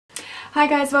Hi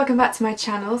guys, welcome back to my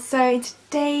channel. So in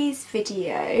today's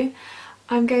video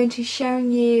I'm going to sharing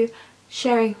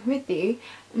with you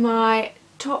my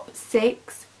top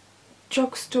 6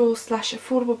 drugstore slash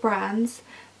affordable brands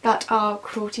that are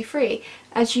cruelty free.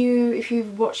 If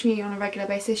you've watched me on a regular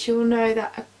basis, you'll know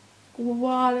that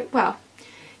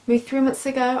maybe 3 months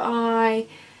ago I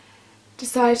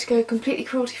decided to go completely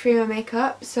cruelty free on my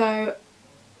makeup. So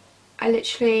I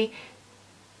literally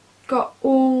got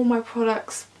all my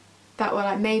products that were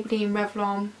like Maybelline,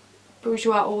 Revlon,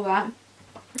 Bourjois, all that,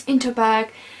 into a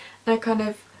bag, and I kind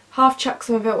of half chucked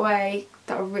some of it away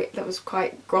that was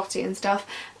quite grotty and stuff,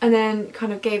 and then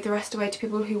kind of gave the rest away to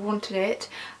people who wanted it.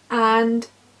 And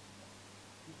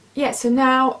yeah, so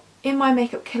now in my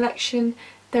makeup collection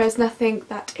there is nothing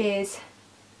that is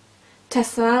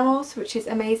tested on animals, which is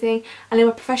amazing, and in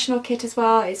my professional kit as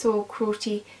well it's all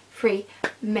cruelty free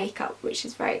makeup, which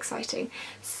is very exciting.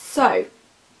 So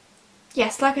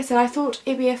yes, like I said, I thought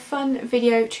it'd be a fun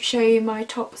video to show you my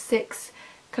top 6,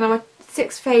 kind of my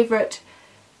 6 favourite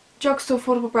drugstore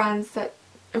affordable brands that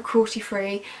are cruelty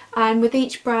free, and with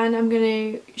each brand I'm going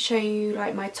to show you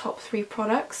like my top 3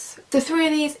 products. So three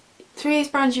of these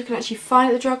brands you can actually find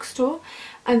at the drugstore,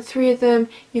 and 3 of them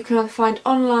you can either find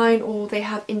online or they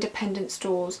have independent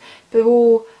stores. They're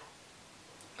all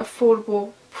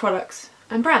affordable products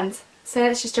and brands. So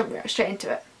let's just jump straight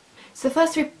into it. So the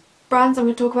first 3 brands I'm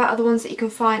going to talk about are the ones that you can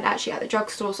find actually at the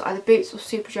drugstore, so either Boots or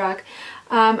Superdrug.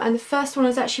 And the first one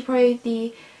is actually probably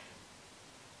the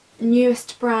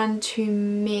newest brand to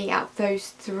me out of those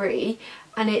 3,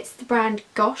 and it's the brand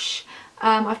Gosh.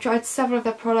 I've tried several of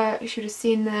their products, you should have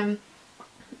seen them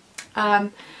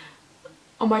on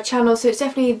my channel, so it's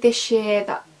definitely this year,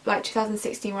 that like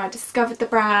 2016, where I discovered the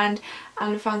brand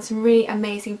and found some really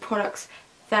amazing products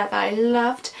there that I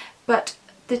loved. But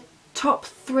the top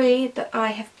 3 that I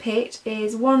have picked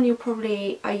is one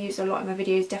I use a lot in my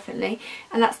videos definitely,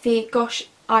 and that's the Gosh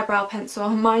eyebrow pencil.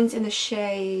 Mine's in the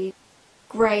shade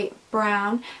grey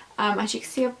brown. As you can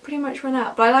see, I've pretty much run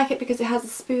out, but I like it because it has a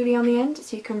spoolie on the end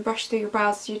so you can brush through your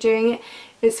brows as you're doing it.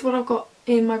 It's what I've got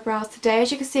in my brows today.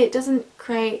 As you can see, it doesn't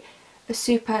create a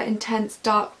super intense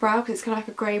dark brow because it's kind of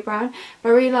like a grey brown, but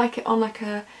I really like it on like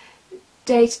a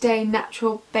day-to-day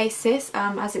natural basis,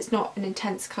 as it's not an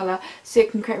intense colour, so it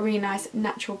can create a really nice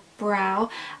natural brow.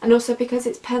 And also because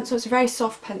it's pencil, it's a very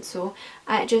soft pencil,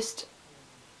 and it just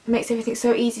makes everything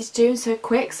so easy to do and so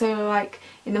quick. So like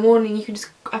in the morning I can just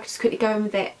quickly go in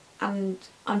with it and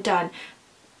I'm done.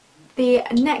 The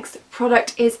next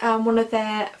product is one of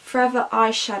their Forever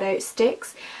eyeshadow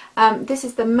sticks. This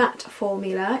is the matte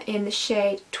formula in the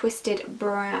shade Twisted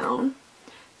Brown.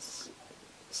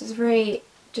 This is a very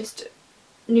just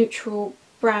neutral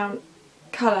brown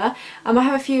colour. I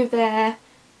have a few of their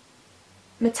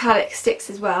metallic sticks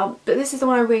as well, but this is the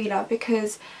one I really love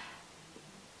because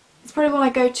it's probably one I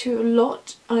go to a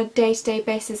lot on a day-to-day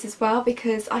basis as well,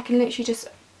 because I can literally just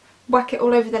whack it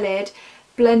all over the lid,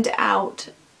 blend it out,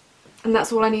 and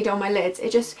that's all I need on my lids.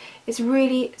 It's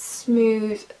really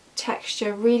smooth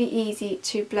texture, really easy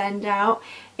to blend out.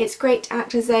 It's great to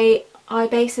act as a eye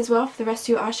base as well for the rest of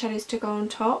your eyeshadows to go on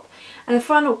top. And the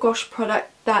final Gosh product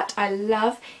that I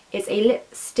love is a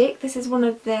lipstick. This is one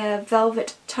of their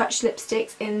Velvet Touch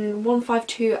lipsticks in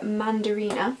 152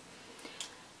 Mandarina,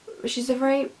 which is a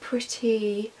very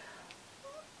pretty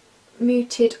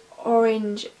muted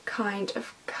orange kind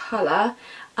of colour,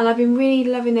 and I've been really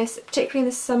loving this, particularly in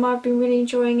the summer. I've been really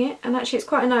enjoying it, and actually it's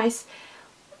quite a nice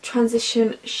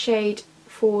transition shade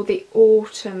for the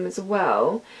autumn as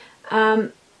well.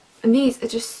 And these are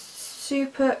just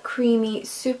super creamy,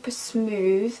 super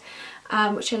smooth,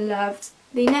 which I loved.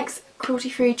 The next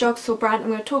cruelty-free drugstore brand I'm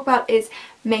going to talk about is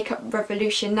Makeup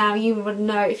Revolution. Now you would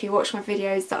know if you watch my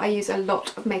videos that I use a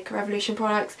lot of Makeup Revolution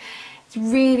products. It's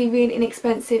really, really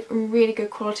inexpensive and really good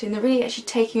quality, and they're really actually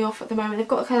taking off at the moment. They've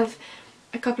got kind of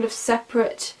a couple of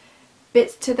separate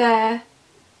bits to their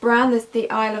brand. There's the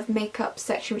I Love Makeup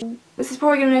section. This is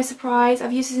probably going to be no surprise.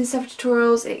 I've used this in several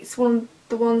tutorials. It's one of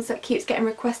the ones that keeps getting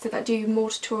requested that do more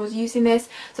tutorials using this.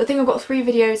 So I think I've got 3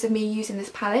 videos of me using this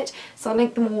palette, so I'll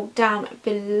link them all down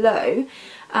below.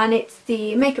 And it's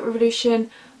the Makeup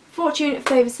Revolution Fortune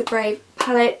Favours the Brave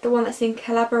palette, the one that's in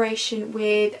collaboration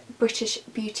with British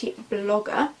beauty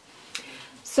blogger.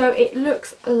 So it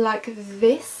looks like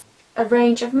this. A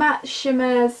range of matte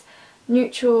shimmers,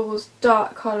 neutrals,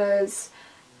 dark colours,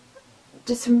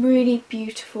 just some really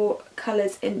beautiful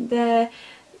colours in there.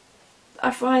 I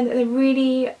find that they're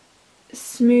really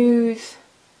smooth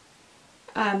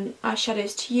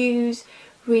eyeshadows to use,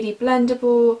 really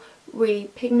blendable, really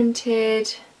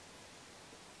pigmented,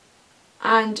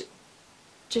 and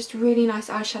just really nice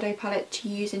eyeshadow palette to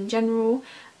use in general.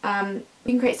 You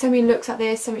can create so many looks like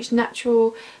this, so much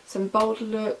natural, some bolder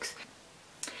looks.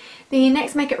 The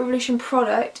next Makeup Revolution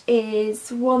product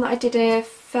is one that I did a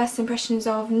first impression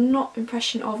of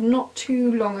not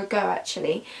too long ago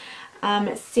actually.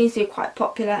 It seems to be quite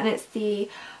popular, and it's the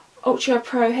Ultra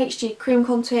Pro HD Cream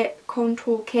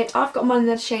Contour Kit. I've got mine in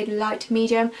the shade Light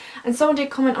Medium, and someone did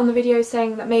comment on the video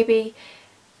saying that maybe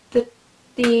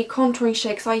the contouring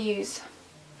shade, because I use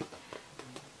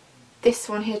this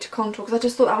one here to contour because I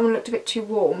just thought that one looked a bit too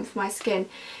warm for my skin.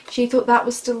 She thought that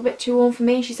was still a bit too warm for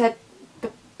me. She said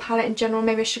the palette in general,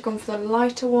 maybe I should have gone for the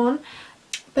lighter one,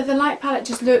 but the light palette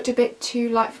just looked a bit too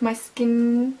light for my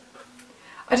skin.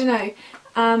 I don't know.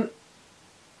 And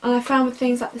I found with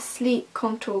things like the Sleek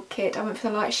Contour Kit, I went for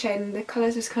the light shade and the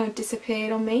colours just kind of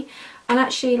disappeared on me. And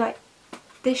actually, like,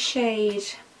 this shade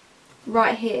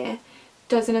right here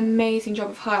does an amazing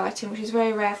job of highlighting, which is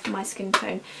very rare for my skin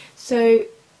tone. So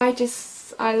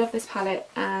I love this palette,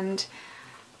 and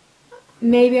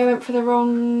maybe I went for the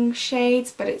wrong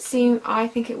shades, but I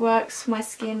think it works for my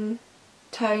skin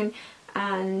tone.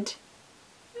 And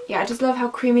yeah, I just love how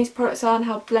creamy these products are and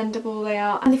how blendable they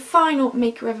are. And the final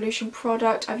Makeup Revolution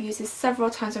product, I've used this several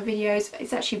times on videos.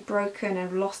 It's actually broken and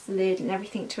I've lost the lid and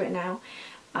everything to it now,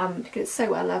 because it's so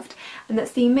well loved. And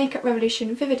that's the Makeup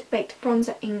Revolution Vivid Baked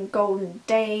Bronzer in Golden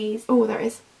Days. Oh, there it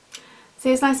is. So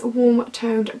it's a nice warm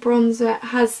toned bronzer. It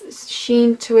has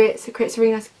sheen to it, so it creates a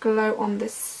really nice glow on the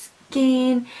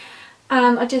skin.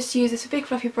 And I just use this big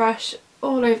fluffy brush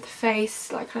all over the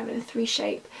face, like kind of in a 3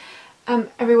 shape,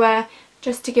 everywhere,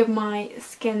 just to give my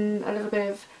skin a little bit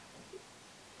of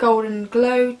golden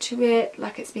glow to it,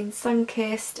 like it's been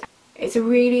sun-kissed. It's a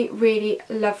really, really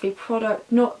lovely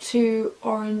product, not too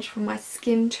orange for my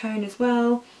skin tone as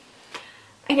well.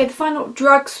 Okay, the final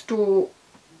Drugstore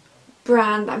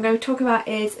brand that I'm going to be talking about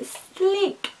is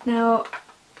Sleek. Now,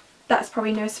 that's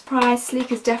probably no surprise. Sleek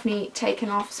has definitely taken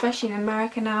off, especially in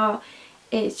America now.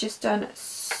 It's just done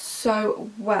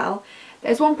so well.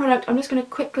 There's one product I'm just going to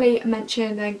quickly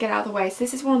mention and get out of the way. So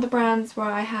this is one of the brands where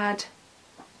I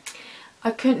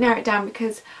couldn't narrow it down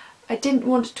because I didn't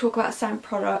want to talk about a certain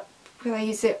product because I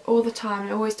use it all the time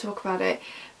and I always talk about it.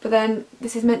 But then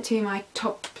this is meant to be my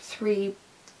top 3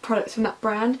 products from that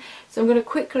brand. So I'm going to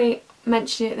quickly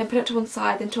mention it, then put it to one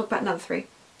side, then talk about another 3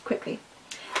 quickly.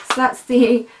 So that's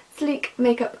the Sleek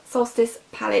Makeup Solstice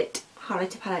Palette,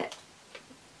 Highlighter Palette.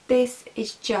 This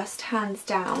is just hands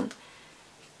down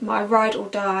my ride or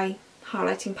die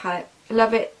highlighting palette. I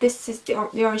love it. This is the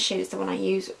orange shade is the one I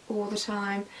use all the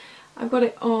time. I've got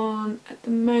it on at the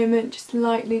moment, just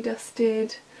lightly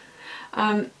dusted.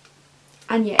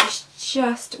 And yeah, it's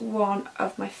just one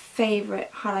of my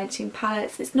favourite highlighting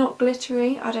palettes. It's not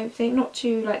glittery, I don't think, not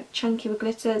too like chunky with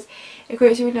glitters. It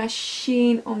creates a really nice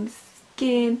sheen on the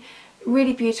skin.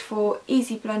 Really beautiful,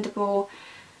 easy blendable.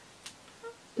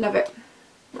 Love it.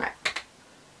 Right.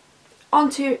 On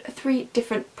to 3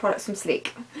 different products from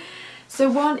Sleek. So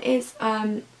one is,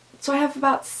 so I have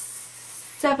about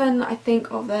 7 I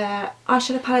think of their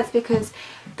eyeshadow palettes, because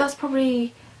that's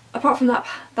probably, apart from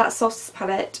that Solstice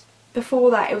palette,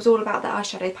 before that it was all about their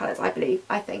eyeshadow palettes,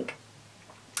 I think.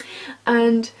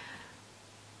 And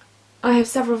I have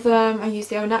several of them. I use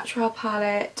the Au Naturel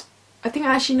palette. I think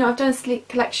actually no, I've done a Sleek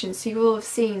collection, so you will have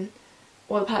seen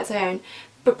all the palettes I own.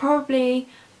 But probably,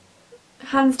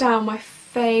 hands down, my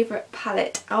favourite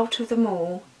palette out of them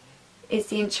all is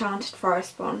the Enchanted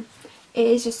Forest one. It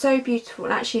is just so beautiful,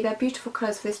 and actually they're beautiful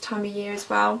colours for this time of year as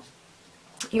well.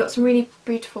 You got some really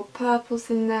beautiful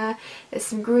purples in there, there's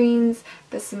some greens,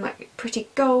 there's some like pretty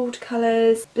gold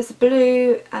colours, there's a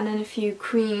blue and then a few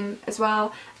cream as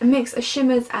well, a mix of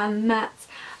shimmers and mattes,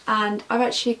 and I've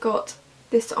actually got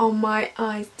this on my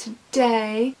eyes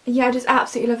today. Yeah, I just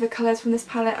absolutely love the colours from this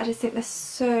palette. I just think they're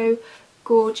so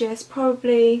gorgeous.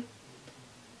 Probably,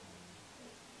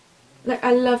 like,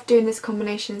 I love doing this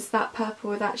combination, so that purple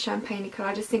with that champagne colour,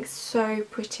 I just think it's so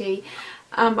pretty.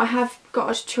 I have got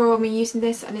a tutorial of me using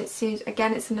this, and it seems,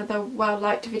 again, it's another well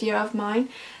liked video of mine,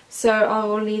 so I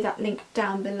will leave that link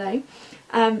down below.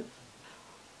 One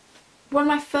of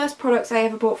my first products I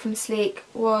ever bought from Sleek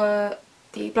were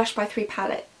the Blush by 3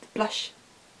 palette. Blush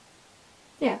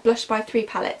by 3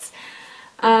 palettes.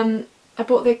 I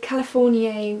bought the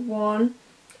California one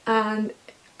and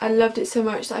I loved it so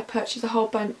much that I purchased a whole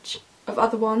bunch of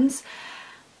other ones.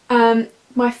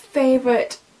 My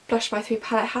favourite Blush by 3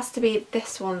 palette has to be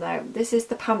this one though. This is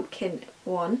the pumpkin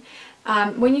one.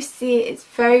 When you see it, it's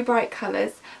very bright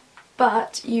colours,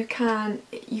 but you can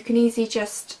easily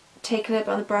just take a little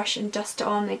bit on the brush and dust it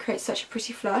on. It creates such a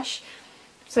pretty flush.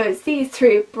 So it's these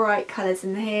 3 bright colours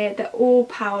in here. They're all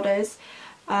powders.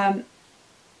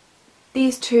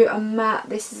 These two are matte,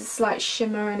 this is a slight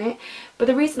shimmer in it. But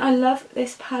the reason I love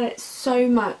this palette so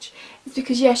much is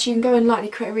because yes, you can go and lightly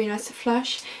create a really nice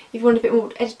flush. If you want a bit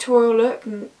more editorial look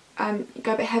and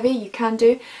go a bit heavy, you can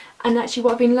do. And actually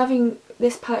what I've been loving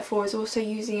this palette for is also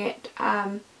using it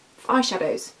for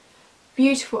eyeshadows.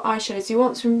 Beautiful eyeshadows. You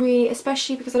want some really,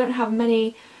 especially because I don't have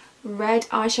many red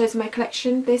eyeshadows in my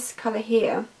collection, this colour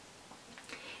here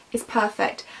is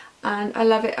perfect. And I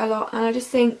love it a lot, and I just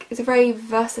think it's a very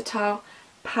versatile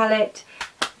palette.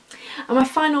 And my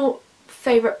final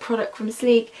favourite product from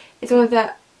Sleek is one of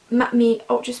the Matte Me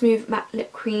Ultra Smooth Matte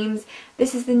Lip Creams.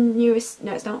 This is the newest,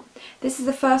 no it's not, this is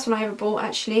the first one I ever bought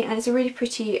actually, and it's a really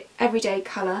pretty everyday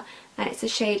colour, and it's the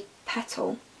shade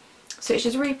Petal. So it's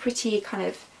just a really pretty kind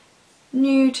of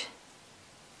nude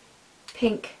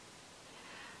pink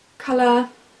colour.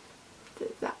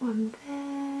 There's that one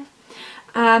there.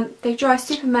 They dry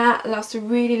super matte, last a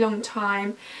really long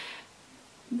time,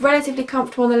 relatively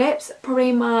comfortable on the lips.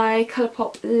 Probably my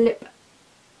Colourpop lip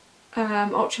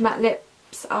ultra matte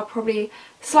lips are probably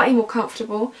slightly more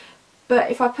comfortable, but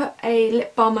if I put a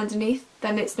lip balm underneath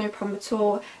then it's no problem at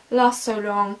all. Lasts so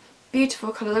long,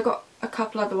 beautiful colours. I've got a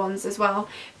couple other ones as well,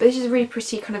 but this is a really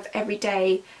pretty kind of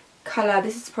everyday colour.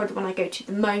 This is probably the one I go to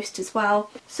the most as well.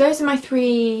 So those are my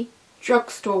 3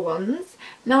 drugstore ones.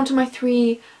 Now onto my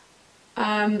 3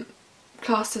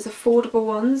 classed as affordable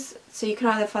ones, so you can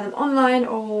either find them online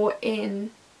or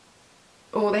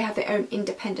they have their own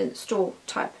independent store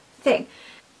type thing.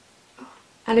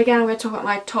 And again I'm going to talk about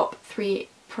my top 3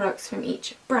 products from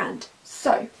each brand.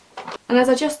 So, and as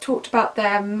I just talked about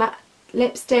their matte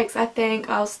lipsticks, I think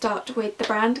I'll start with the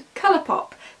brand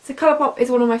Colourpop. So Colourpop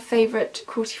is one of my favourite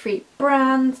cruelty-free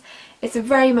brands. It's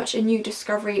very much a new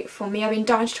discovery for me. I've been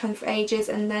dying to try them for ages,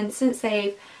 and then since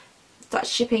they've started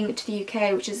shipping to the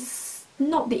UK, which is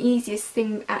not the easiest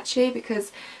thing actually,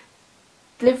 because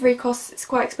delivery costs is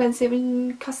quite expensive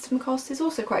and custom cost is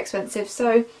also quite expensive.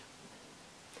 So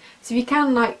if you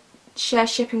can like share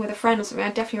shipping with a friend or something, I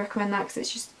definitely recommend that because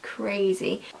it's just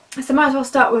crazy. So I might as well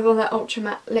start with one of their ultra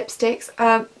matte lipsticks.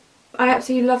 I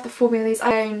absolutely love the formula of these.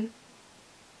 I own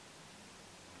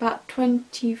about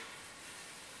 25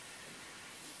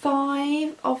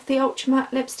 of the ultra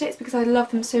matte lipsticks because I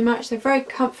love them so much. They're very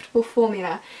comfortable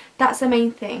formula. That's the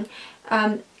main thing.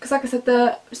 Because like I said,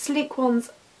 the Sleek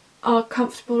ones are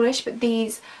comfortable-ish, but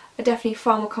these are definitely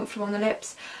far more comfortable on the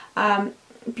lips.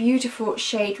 Beautiful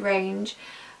shade range.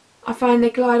 I find they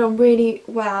glide on really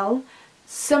well.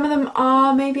 Some of them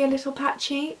are maybe a little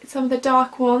patchy. Some of the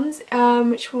dark ones,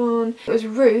 which one? It was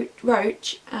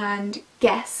Roach and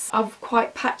Guess, are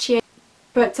quite patchy.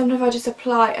 But sometimes if I just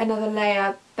apply another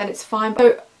layer, then it's fine.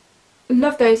 So,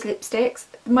 love those lipsticks.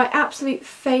 My absolute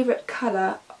favourite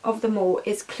colour of them all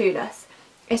is Clueless.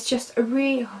 It's just a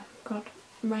really, oh god,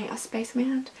 I'm running out of space in my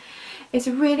hand. It's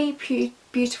a really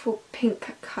beautiful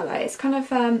pink colour. It's kind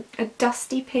of a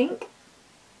dusty pink.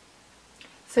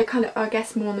 So kind of, I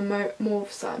guess, more on the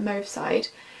mauve side.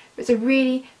 But it's a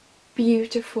really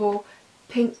beautiful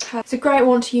pink colour. It's a great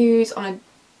one to use on a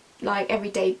like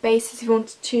everyday basis if you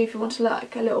wanted to. If you want to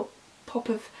like a little pop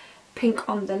of pink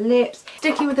on the lips.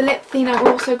 Sticking with the lip theme, I've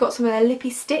also got some of their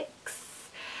lippy sticks.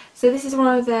 So this is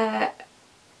one of their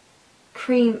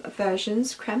cream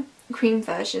versions,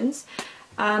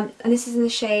 and this is in the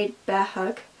shade Bear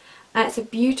Hug, and it's a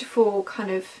beautiful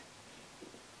kind of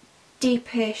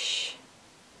deepish,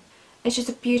 it's just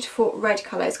a beautiful red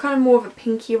colour. It's kind of more of a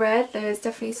pinky red, there's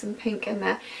definitely some pink in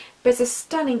there, but it's a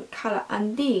stunning colour,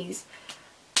 and these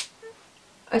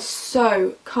are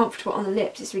so comfortable on the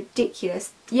lips, it's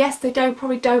ridiculous. Yes, they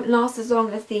probably don't last as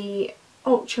long as the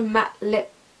ultra matte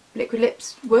liquid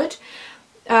lips would,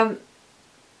 but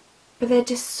they're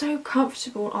just so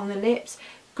comfortable on the lips,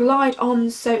 glide on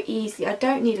so easily. I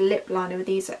don't need a lip liner with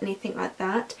these or anything like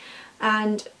that,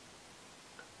 and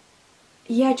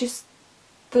yeah, just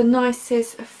the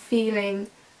nicest feeling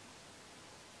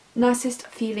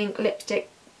lipstick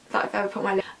that I've ever put on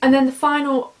my lips. And then the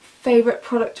final favourite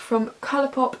product from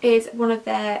Colourpop is one of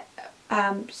their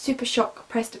Super Shock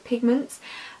pressed pigments.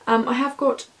 I have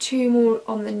got 2 more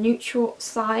on the neutral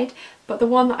side, but the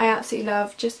one that I absolutely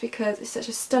love, just because it's such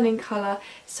a stunning colour,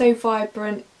 so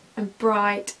vibrant and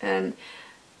bright, and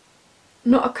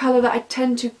not a colour that I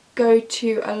tend to go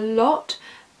to a lot,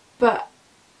 but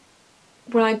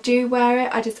when I do wear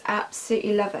it I just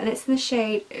absolutely love it, and it's in the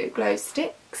shade Glow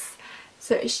Sticks.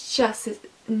 So it's just this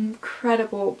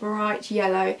incredible bright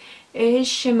yellow. It is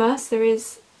shimmer, so there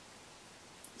is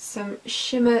some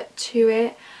shimmer to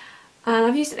it, and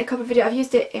I've used it in a couple of videos. I've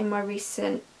used it in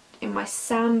my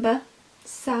Samba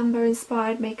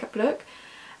inspired makeup look,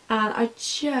 and I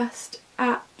just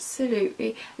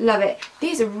absolutely love it.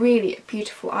 These are really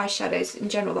beautiful eyeshadows in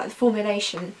general, like the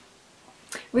formulation.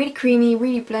 Really creamy,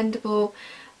 really blendable,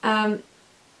 a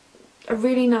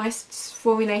really nice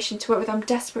formulation to work with. I'm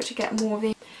desperate to get more of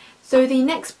these. So the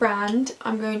next brand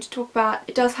I'm going to talk about,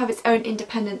 it does have its own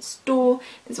independent store.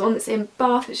 There's one that's in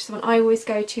Bath, which is the one I always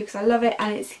go to because I love it,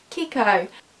 and it's Kiko.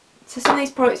 So some of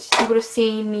these products you would have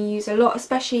seen me use a lot,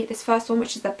 especially this first one,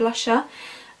 which is the blusher.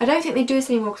 I don't think they do this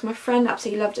anymore because my friend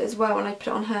absolutely loved it as well, and I put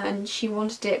it on her and she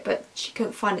wanted it but she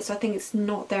couldn't find it, so I think it's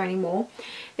not there anymore.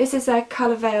 This is a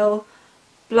Colour Veil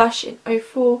blush in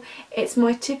 04. It's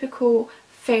my typical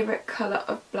favourite colour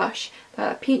of blush,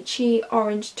 peachy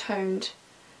orange toned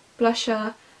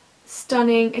blusher.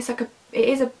 Stunning. It's like it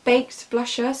is a baked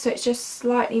blusher, so it's just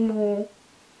slightly more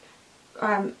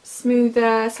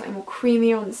smoother, slightly more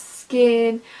creamier on the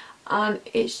skin, and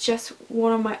it's just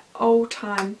one of my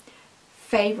all-time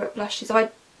favourite blushes. If I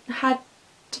had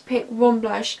to pick one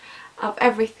blush out of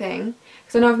everything,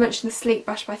 because I know I've mentioned the Sleek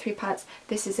Blush by 3 Pads,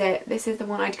 this is it. This is the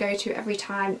one I'd go to every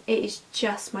time. It is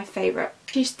just my favourite.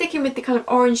 She's sticking with the kind of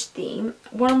orange theme.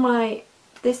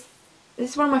 This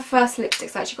is one of my first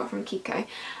lipsticks I actually got from Kiko,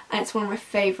 and it's one of my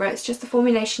favourites. Just the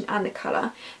formulation and the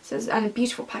colour, and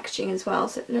beautiful packaging as well.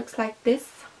 So it looks like this.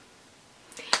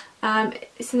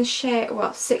 It's in the shade,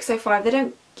 well, 605. They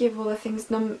don't give all the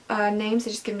things names,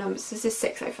 they just give numbers. So this is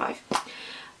 605,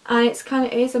 and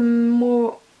it is a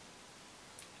more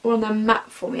one of the matte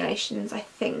formulations, I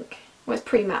think. Well, it's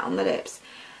pretty matte on the lips,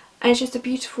 and it's just a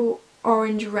beautiful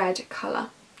orange red colour.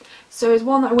 So it's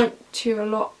one that I went to a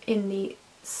lot in the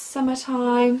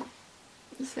summertime.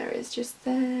 So there it is, just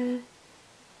there.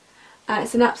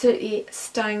 It's an absolutely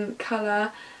stunning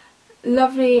colour,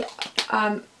 lovely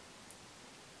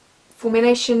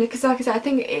formulation, because like I said, I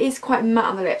think it is quite matte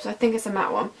on the lips. I think it's a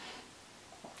matte one.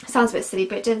 Sounds a bit silly,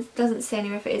 but it doesn't say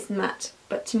anywhere if it is matte,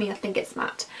 but to me I think it's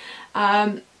matte.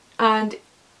 And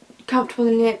comfortable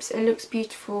on the lips, it looks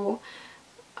beautiful,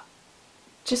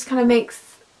 just kind of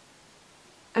makes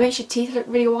your teeth look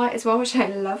really white as well, which I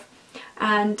love.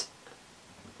 And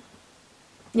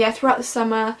yeah, throughout the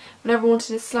summer, whenever I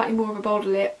wanted a slightly more of a bolder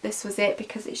lip, this was it,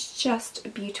 because it's just a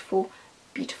beautiful,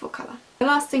 beautiful colour. The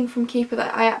last thing from Kiko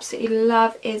that I absolutely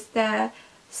love is their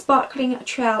Sparkling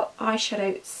Trail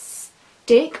Eyeshadow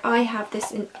Stick. I have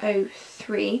this in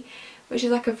 03, which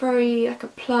is like a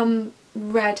plum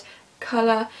red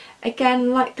colour.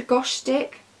 Again, like the Gosh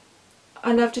stick,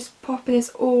 I love just popping this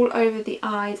all over the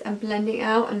eyes and blending it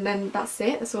out, and then that's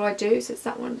it. That's all I do. So it's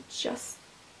that one just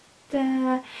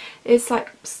there. It's like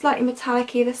slightly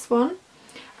metallic-y, this one,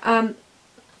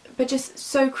 but just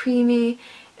so creamy.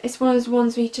 It's one of those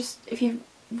ones where you just, if you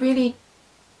really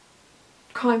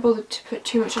can't bother to put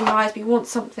too much on your eyes, but you want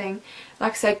something,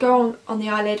 like I said, go on the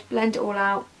eyelid, blend it all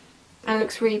out, and it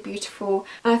looks really beautiful.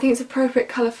 And I think it's appropriate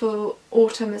colour for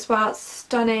autumn as well. It's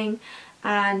stunning,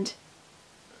 and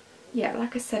yeah,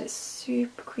 like I said, it's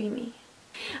super creamy.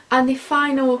 And the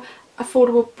final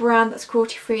affordable brand that's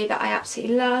cruelty-free that I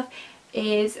absolutely love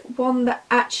is one that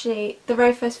actually, the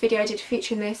very first video I did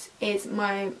featuring this is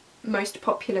my most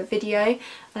popular video,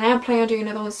 and I am planning on doing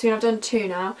another one soon. I've done 2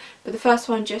 now, but the first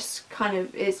one just kind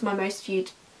of is my most viewed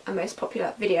and most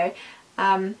popular video,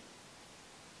 and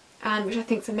which I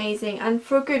think is amazing, and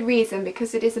for a good reason,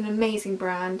 because it is an amazing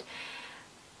brand.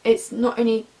 It's not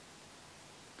only,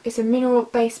 it's a mineral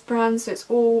based brand, so it's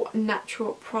all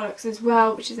natural products as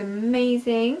well, which is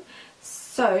amazing.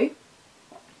 So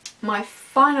my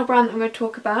final brand that I'm going to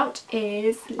talk about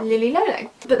is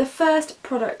Lilylolo. But the first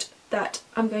product that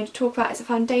I'm going to talk about is a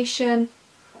foundation,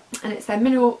 and it's their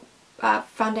mineral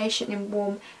foundation in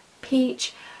Warm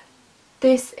Peach.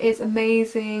 This is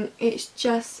amazing. It's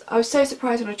just, I was so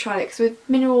surprised when I tried it, because with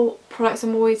mineral products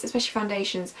I'm always, especially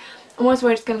foundations, I'm always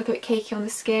worried it's going to look a bit cakey on the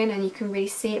skin and you can really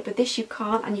see it, but this you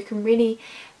can't, and you can really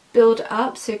build it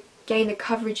up, so gain the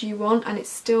coverage you want, and it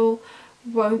still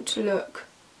won't look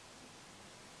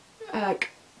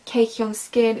cakey on the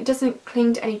skin. It doesn't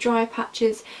cling to any dry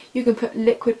patches. You can put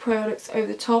liquid products over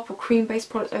the top or cream based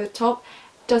products over the top,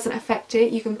 doesn't affect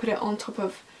it. You can put it on top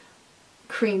of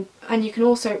cream, and you can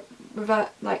also revert,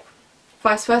 like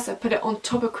vice versa, put it on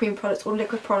top of cream products or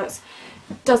liquid products.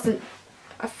 Doesn't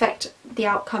affect the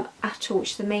outcome at all,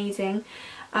 which is amazing.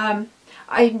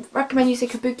 I recommend using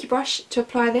a kabuki brush to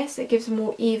apply this. It gives a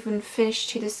more even finish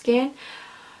to the skin.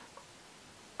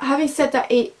 Having said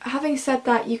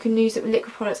that, you can use it with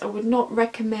liquid products. I would not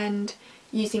recommend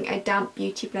using a damp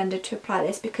beauty blender to apply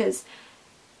this, because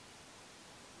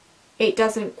it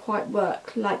doesn't quite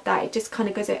work like that. It just kind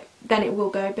of goes, then it will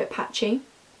go a bit patchy.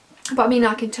 But I mean,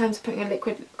 like in terms of putting a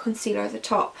liquid concealer over the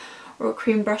top, or a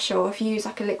cream brush, or if you use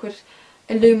like a liquid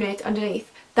illuminator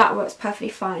underneath, that works perfectly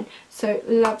fine. So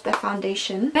love their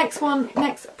foundation. Next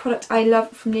product I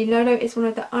love from Lilylolo is one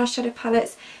of the eyeshadow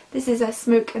palettes. This is a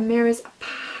Smoke and Mirrors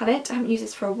palette. I haven't used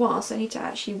this for a while, so I need to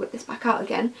actually whip this back out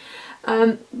again.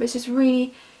 But it's just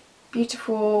really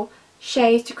beautiful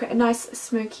shades to create a nice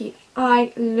smoky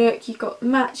eye look. You've got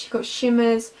matte, you've got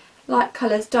shimmers, light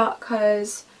colours, dark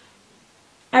colours,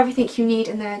 everything you need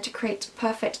in there to create a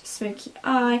perfect smoky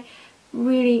eye.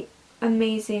 Really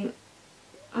amazing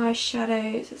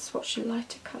eyeshadows. Let's swatch a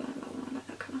lighter colour. I like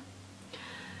that colour.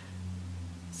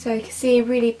 So you can see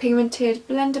really pigmented,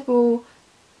 blendable,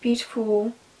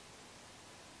 beautiful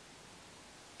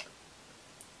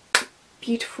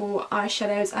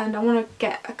eyeshadows, and I want to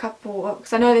get a couple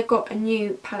because I know they've got a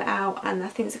new palette out, and I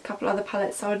think there's a couple other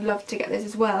palettes, so I'd love to get those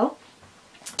as well.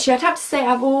 Actually, I'd have to say,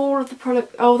 out of all of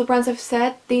the brands I've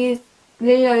said,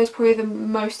 Lilylolo is probably the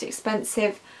most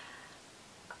expensive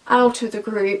out of the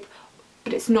group,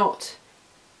 but it's not.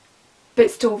 But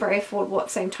it's still very affordable at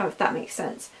the same time, if that makes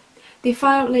sense. The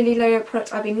final Lilylolo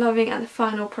product I've been loving, and the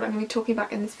final product I'm going to be talking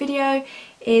about in this video,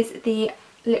 is the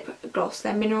lip gloss,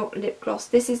 their mineral lip gloss.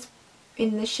 This is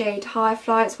in the shade High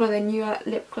Fly. It's one of their newer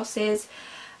lip glosses,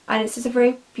 and it's just a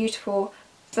very beautiful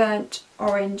burnt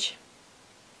orange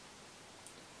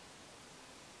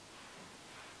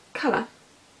colour,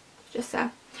 just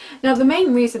there. Now the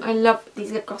main reason I love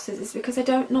these lip glosses is because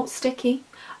they're not sticky.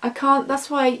 That's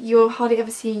why you'll hardly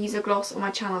ever see me use a gloss on my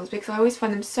channels, because I always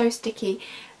find them so sticky,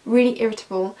 really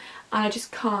irritable, and I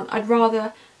just can't. I'd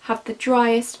rather have the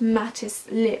driest,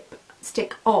 mattest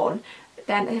lipstick on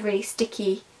than a really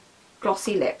sticky,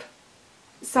 glossy lip.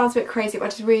 It sounds a bit crazy, but I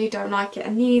just really don't like it.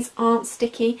 And these aren't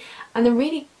sticky, and they're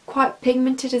really quite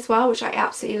pigmented as well, which I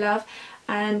absolutely love.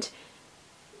 And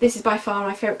this is by far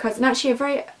my favourite colours, and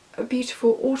actually a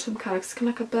beautiful autumn colour, because it's kind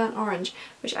of like a burnt orange,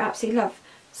 which I absolutely love.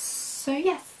 So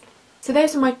yes, so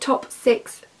those are my top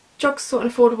 6 drugstore and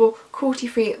affordable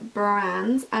cruelty-free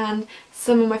brands, and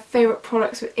some of my favourite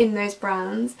products within those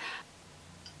brands.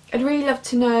 I'd really love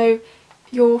to know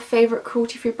your favourite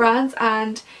cruelty-free brands,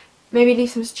 and maybe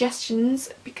leave some suggestions,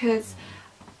 because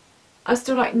I'm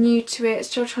still like new to it,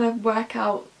 still trying to work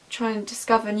out, trying to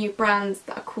discover new brands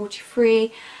that are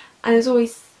cruelty-free, and there's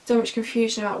always so much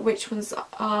confusion about which ones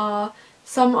are.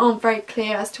 Some aren't very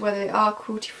clear as to whether they are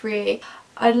cruelty-free.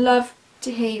 I'd love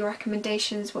to hear your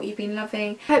recommendations, what you've been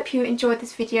loving. I hope you enjoyed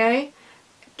this video.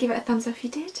 Give it a thumbs up if you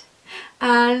did,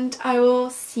 and I will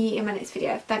see you in my next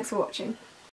video. Thanks for watching.